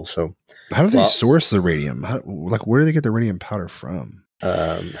well. So how do they source the radium? Where do they get the radium powder from?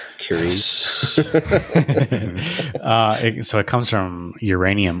 Curies. So it comes from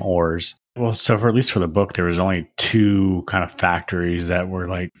uranium ores. Well, so at least for the book, there was only 2 kind of factories that were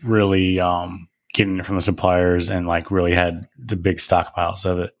like really getting it from the suppliers and like really had the big stockpiles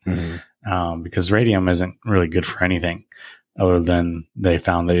of it. Mm-hmm. Because radium isn't really good for anything other than they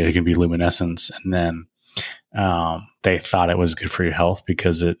found that it can be luminescence, and then they thought it was good for your health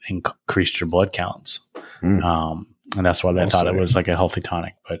because it increased your blood counts. And that's why they thought it was like a healthy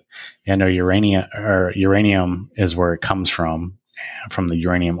tonic. But uranium is where it comes from the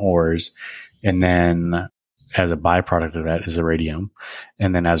uranium ores. And then as a byproduct of that is the radium.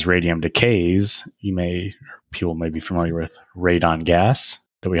 And then as radium decays, people may be familiar with radon gas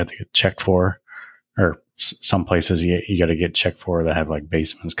that we have to get checked for, or some places you got to get checked for that have like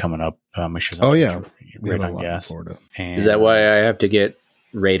basements coming up. Radon gas. And is that why I have to get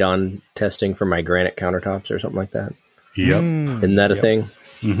radon testing for my granite countertops or something like that? Yep. Isn't that a thing?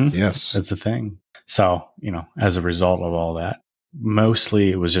 Mm-hmm. Yes. It's a thing. So, as a result of all that,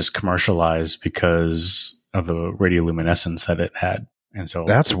 mostly it was just commercialized because of the radioluminescence that it had. And so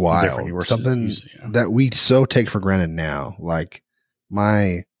that's wild. Something that we so take for granted now. Like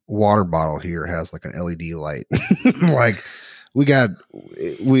my water bottle here has like an LED light. Like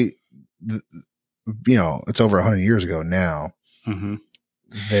it's over 100 years ago now. Mm-hmm.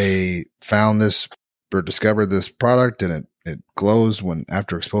 They found this or discovered this product and it glows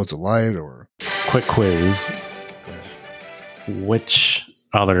after exposed to light. Or quick quiz: which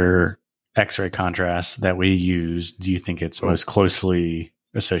other X-ray contrast that we use do you think it's most closely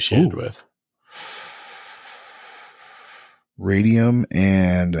associated with? Radium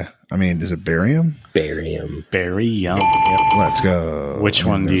and is it barium? Barium. Yep. Let's go. Which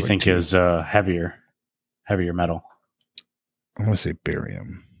one do you think is heavier metal? I'm going to say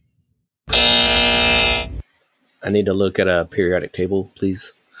barium. I need to look at a periodic table,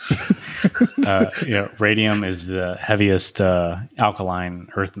 please. Radium is the heaviest alkaline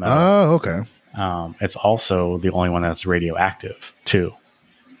earth metal. Oh, okay. It's also the only one that's radioactive too.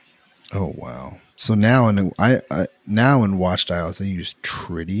 Oh, wow. So now in watch dials they use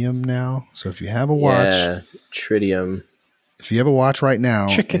tritium now. So if you have a watch, tritium. If you have a watch right now,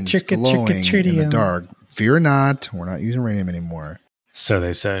 it's glowing in the dark, fear not. We're not using radium anymore. So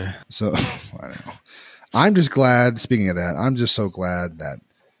they say. So I don't know. I'm just glad. Speaking of that, I'm just so glad that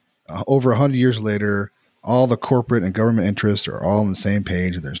over 100 years later, all the corporate and government interests are all on the same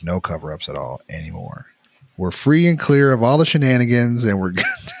page, and there's no cover-ups at all anymore. We're free and clear of all the shenanigans, and we're good.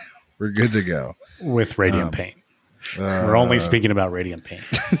 We're good to go with radium paint. We're only speaking about radium paint.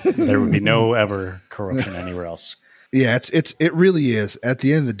 There would be no ever corruption anywhere else. Yeah, it really is. At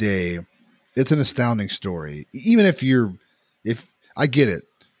the end of the day, it's an astounding story. Even if I get it,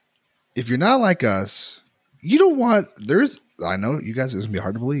 if you're not like us, you don't want. I know you guys. It's gonna be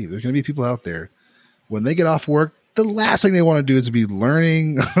hard to believe. There's gonna be people out there when they get off work, the last thing they want to do is be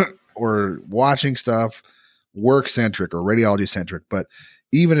learning or watching stuff work centric or radiology centric. But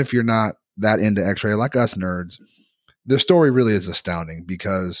even if you're not that into X-ray like us nerds, the story really is astounding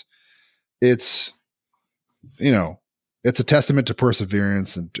because it's a testament to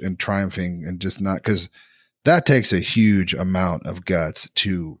perseverance and triumphing and just not, because that takes a huge amount of guts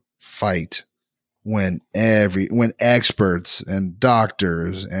to fight when experts and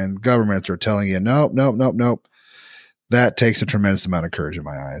doctors and governments are telling you, nope. That takes a tremendous amount of courage in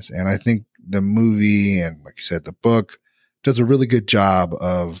my eyes. And I think the movie and, like you said, the book does a really good job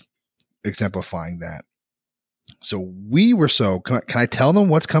of exemplifying that. So can I tell them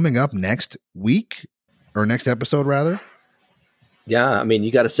what's coming up next week or next episode rather? Yeah. I mean,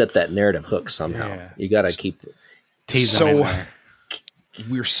 you got to set that narrative hook somehow. Yeah. You got to keep teasing. So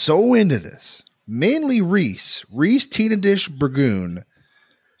we're so into this. mainly Reese Teen Dish Burgoon.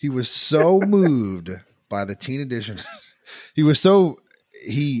 He was so moved by the Teen Edition.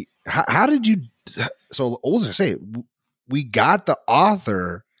 How did you, so I was going to say, we got the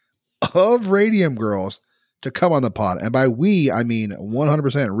author of Radium Girls to come on the pod. And by we, I mean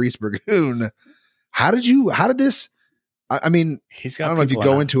 100% Reese Burgoon. How did this, I mean, I don't know if you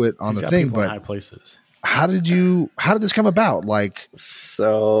go into it on the thing, but high places. how did this come about? Like,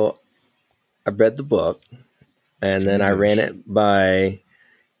 so I read the book and then I ran it by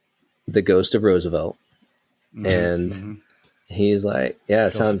the Ghost of Roosevelt. And he's like, yeah,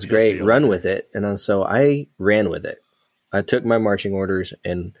 it sounds great. Run with it. And so I ran with it. I took my marching orders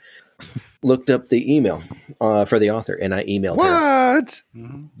and looked up the email for the author, and I emailed her. What?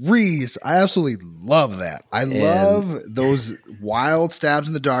 Reese, I absolutely love that. I love those wild stabs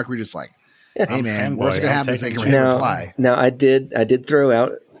in the dark where you're just like, hey, man, what's going to happen is they can reply. Now, I did throw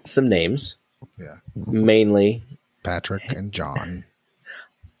out some names. Yeah. Mainly Patrick and John.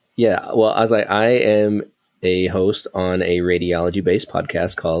 Yeah. Well, I was like, I am a host on a radiology-based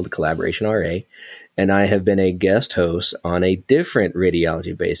podcast called Collaboration RA. And I have been a guest host on a different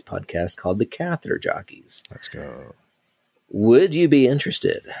radiology-based podcast called The Catheter Jockeys. Let's go. Would you be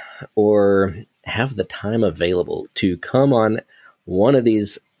interested or have the time available to come on one of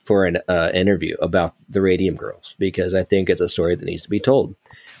these for an interview about the Radium Girls? Because I think it's a story that needs to be told.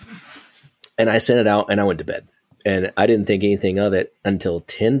 And I sent it out and I went to bed. And I didn't think anything of it until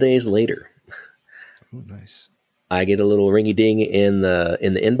 10 days later. Oh, nice. I get a little ringy ding in the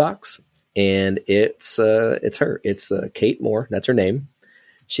inbox. And it's her. It's Kate Moore. That's her name.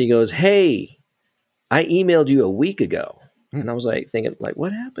 She goes, "Hey, I emailed you a week ago." And I was like thinking, like,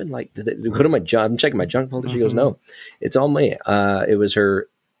 what happened? Like, did it go to my junk? I'm checking my junk folder. She goes, "No, it's all me." It was her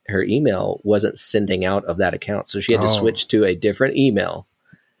email wasn't sending out of that account. So she had to switch to a different email,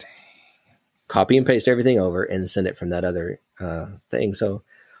 copy and paste everything over and send it from that other thing. So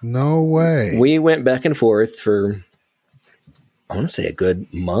no way. We went back and forth for, I want to say, a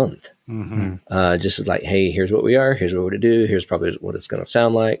good month. Just like, hey, here's what we are. Here's what we're going to do. Here's probably what it's going to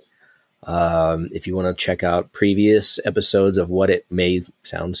sound like. If you want to check out previous episodes of what it may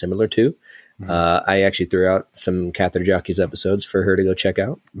sound similar to, I actually threw out some Catheter Jockeys episodes for her to go check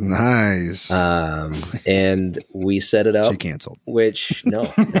out. Nice. And we set it up. She canceled. Which,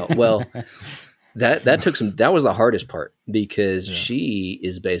 no. Well, that took some, that was the hardest part because she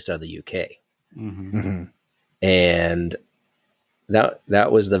is based out of the UK. And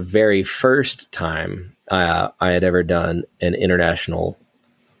that was the very first time I had ever done an international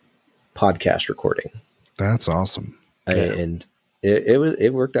podcast recording. That's awesome. And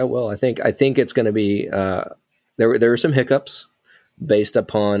it worked out well. I think it's going to be there were some hiccups based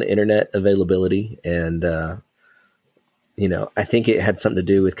upon internet availability, and I think it had something to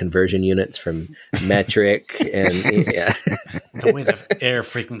do with conversion units from metric and the way the air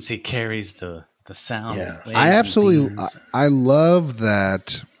frequency carries the sound. Yeah. I absolutely I love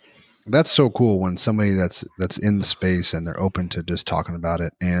that. That's so cool when somebody that's in the space and they're open to just talking about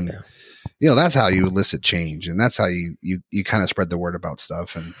it. And that's how you elicit change, and that's how you kind of spread the word about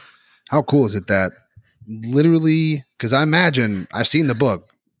stuff. And how cool is it that literally, because I imagine I've seen the book,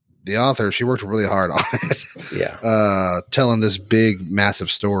 the author, she worked really hard on it. Telling this big, massive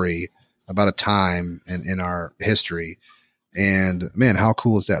story about a time in our history. And man, how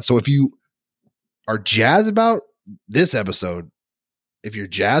cool is that? So if you are jazzed about this episode, if you're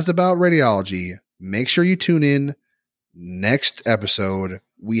jazzed about radiology, make sure you tune in next episode.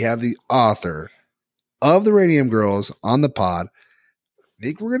 We have the author of the Radium Girls on the pod. I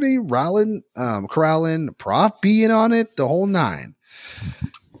think we're going to be corralling Prof B in on it, the whole nine.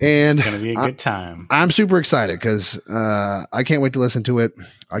 And it's going to be a good time. I'm super excited because I can't wait to listen to it.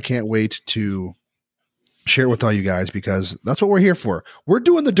 I can't wait to share it with all you guys because that's what we're here for. We're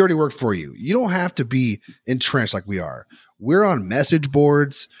doing the dirty work for you. You don't have to be entrenched like we are. We're on message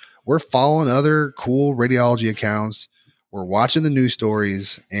boards. We're following other cool radiology accounts. We're watching the news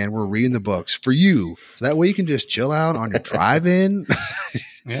stories and we're reading the books for you. So that way you can just chill out on your drive-in.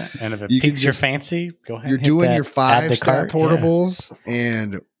 Yeah. And if it piques your fancy, go ahead. You're doing your 5-step portables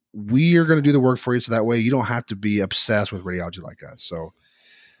and we are going to do the work for you. So that way you don't have to be obsessed with radiology like us. So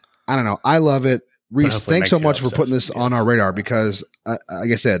I don't know. I love it. Reese, thanks so much for putting this on our radar because, like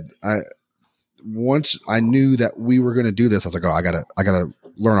I said, once I knew that we were going to do this, I was like, I gotta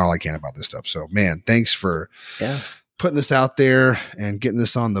learn all I can about this stuff. So, man, thanks for putting this out there and getting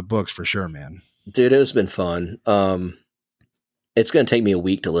this on the books for sure, man. Dude, it's been fun. It's going to take me a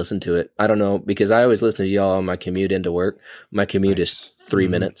week to listen to it. I don't know because I always listen to y'all on my commute into work. My commute is 3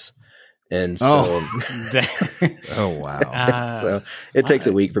 minutes, And so, Oh wow! so it takes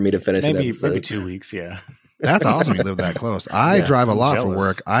a week for me to finish an maybe episode. maybe 2 weeks. Yeah. That's awesome. You live that close. I drive a lot for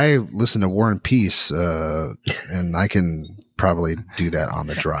work. I listen to War and Peace, and I can probably do that on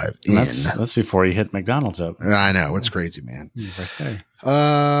the drive in. That's before you hit McDonald's up. I know, it's crazy, man. Right there.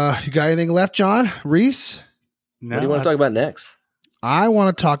 You got anything left, John Reese? No, What do you want to talk about next? I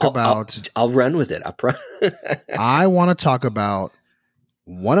want to talk about. I'll run with it. I want to talk about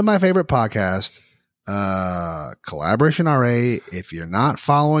one of my favorite podcasts, Collaboration RA. If you're not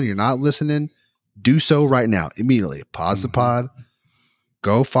following, you're not listening, do so right now. Immediately. Pause the pod.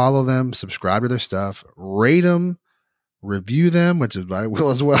 Go follow them. Subscribe to their stuff. Rate them. Review them, which is I will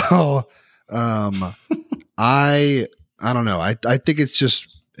as well. I don't know. I think it's just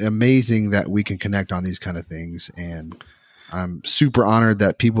amazing that we can connect on these kind of things, and I'm super honored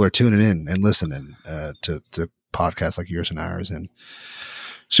that people are tuning in and listening to podcasts like yours and ours, and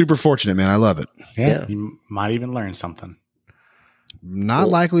super fortunate, man. I love it. Yeah. You might even learn something. Not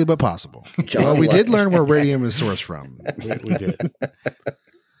likely, but possible. Well, we did learn where radium is sourced from. We did.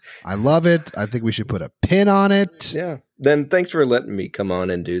 I love it. I think we should put a pin on it. Yeah. Then thanks for letting me come on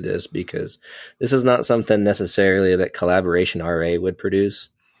and do this, because this is not something necessarily that Collaboration RA would produce.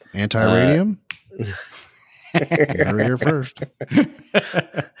 Anti-radium? You're here first.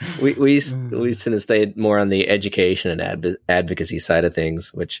 We tend to stay more on the education and advocacy side of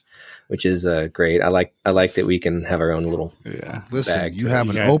things, which is great. I like that we can have our own little Listen, bag. you have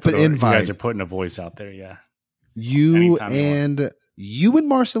an open invite. You guys are putting a voice out there, yeah. You and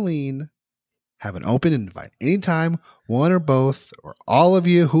Marceline have an open invite. Anytime, one or both, or all of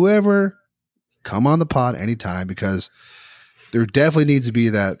you, whoever, come on the pod anytime, because there definitely needs to be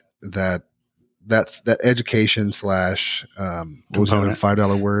that education / what was the other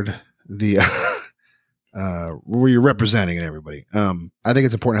 $5 word? The where you're representing and everybody. I think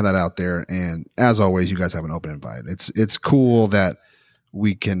it's important to have that out there. And as always, you guys have an open invite. It's cool that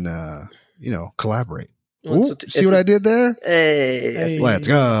we can collaborate. Well, see what I did there? Hey, let's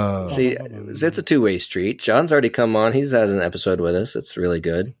go. See, it's a two-way street. John's already come on. He's had an episode with us. It's really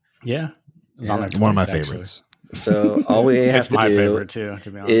good. Yeah. It was on there one of my twice, favorites. So all we have to my do favorite too,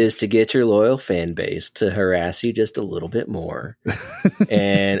 to be honest, is to get your loyal fan base to harass you just a little bit more,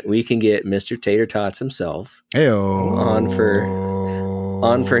 and we can get Mr. Tater Tots himself on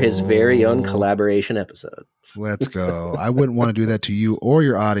for his very own collaboration episode. Let's go. I wouldn't want to do that to you or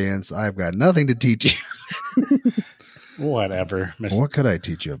your audience. I've got nothing to teach you. Whatever. What could I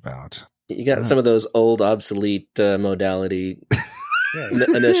teach you about? You got some of those old obsolete modality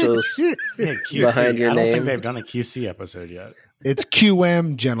initials behind your name. I don't think they've done a QC episode yet. It's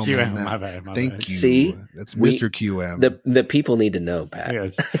QM, gentlemen. QM, my bad. Thank you. See? That's Mr. QM. The people need to know, Pat.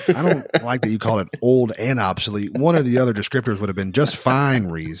 Yes. I don't like that you call it old and obsolete. One of the other descriptors would have been just fine,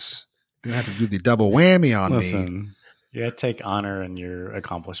 Reese. You have to do the double whammy on me. Yeah, take honor in your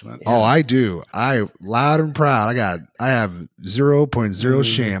accomplishments. Oh, I do. I loud and proud. I have 0.0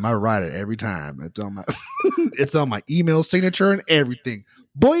 sham. I write it every time. It's on my it's on my email signature and everything.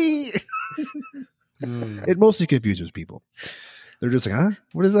 Boy. It mostly confuses people. They're just like, huh?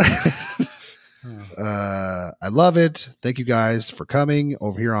 What is that? I love it. Thank you guys for coming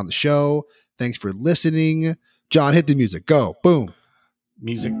over here on the show. Thanks for listening. John, hit the music. Go. Boom.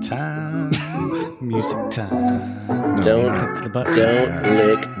 Music time. Music time. Don't lick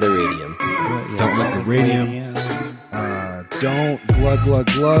the radium. Don't lick the radium. Don't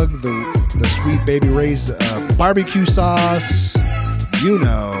glug the Sweet Baby Ray's barbecue sauce.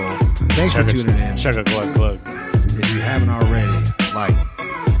 Thanks for tuning in. Sugar glug. If you haven't already, like,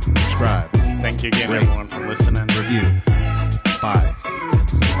 subscribe. Thank you again, everyone, for listening. Review. Buy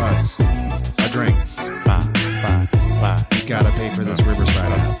us a drink. Bye. We gotta pay for this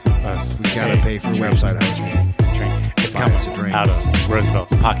Riverside house. We gotta pay for website hosting. Drink. It's coming out of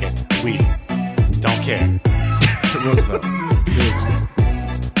Roosevelt's pocket. We don't care. Roosevelt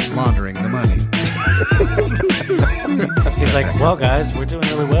is laundering the money. He's like, well, guys, we're doing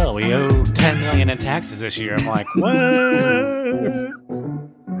really well. We owe $10 million in taxes this year. I'm like, what?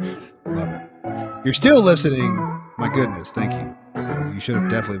 Love it. You're still listening. My goodness, thank you. You should have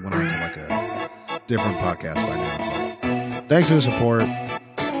definitely went on to like a different podcast by now. But thanks for the support.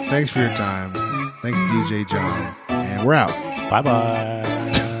 Thanks for your time. Thanks, DJ John. And we're out. Bye-bye.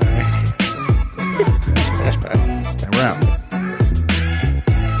 And we're out.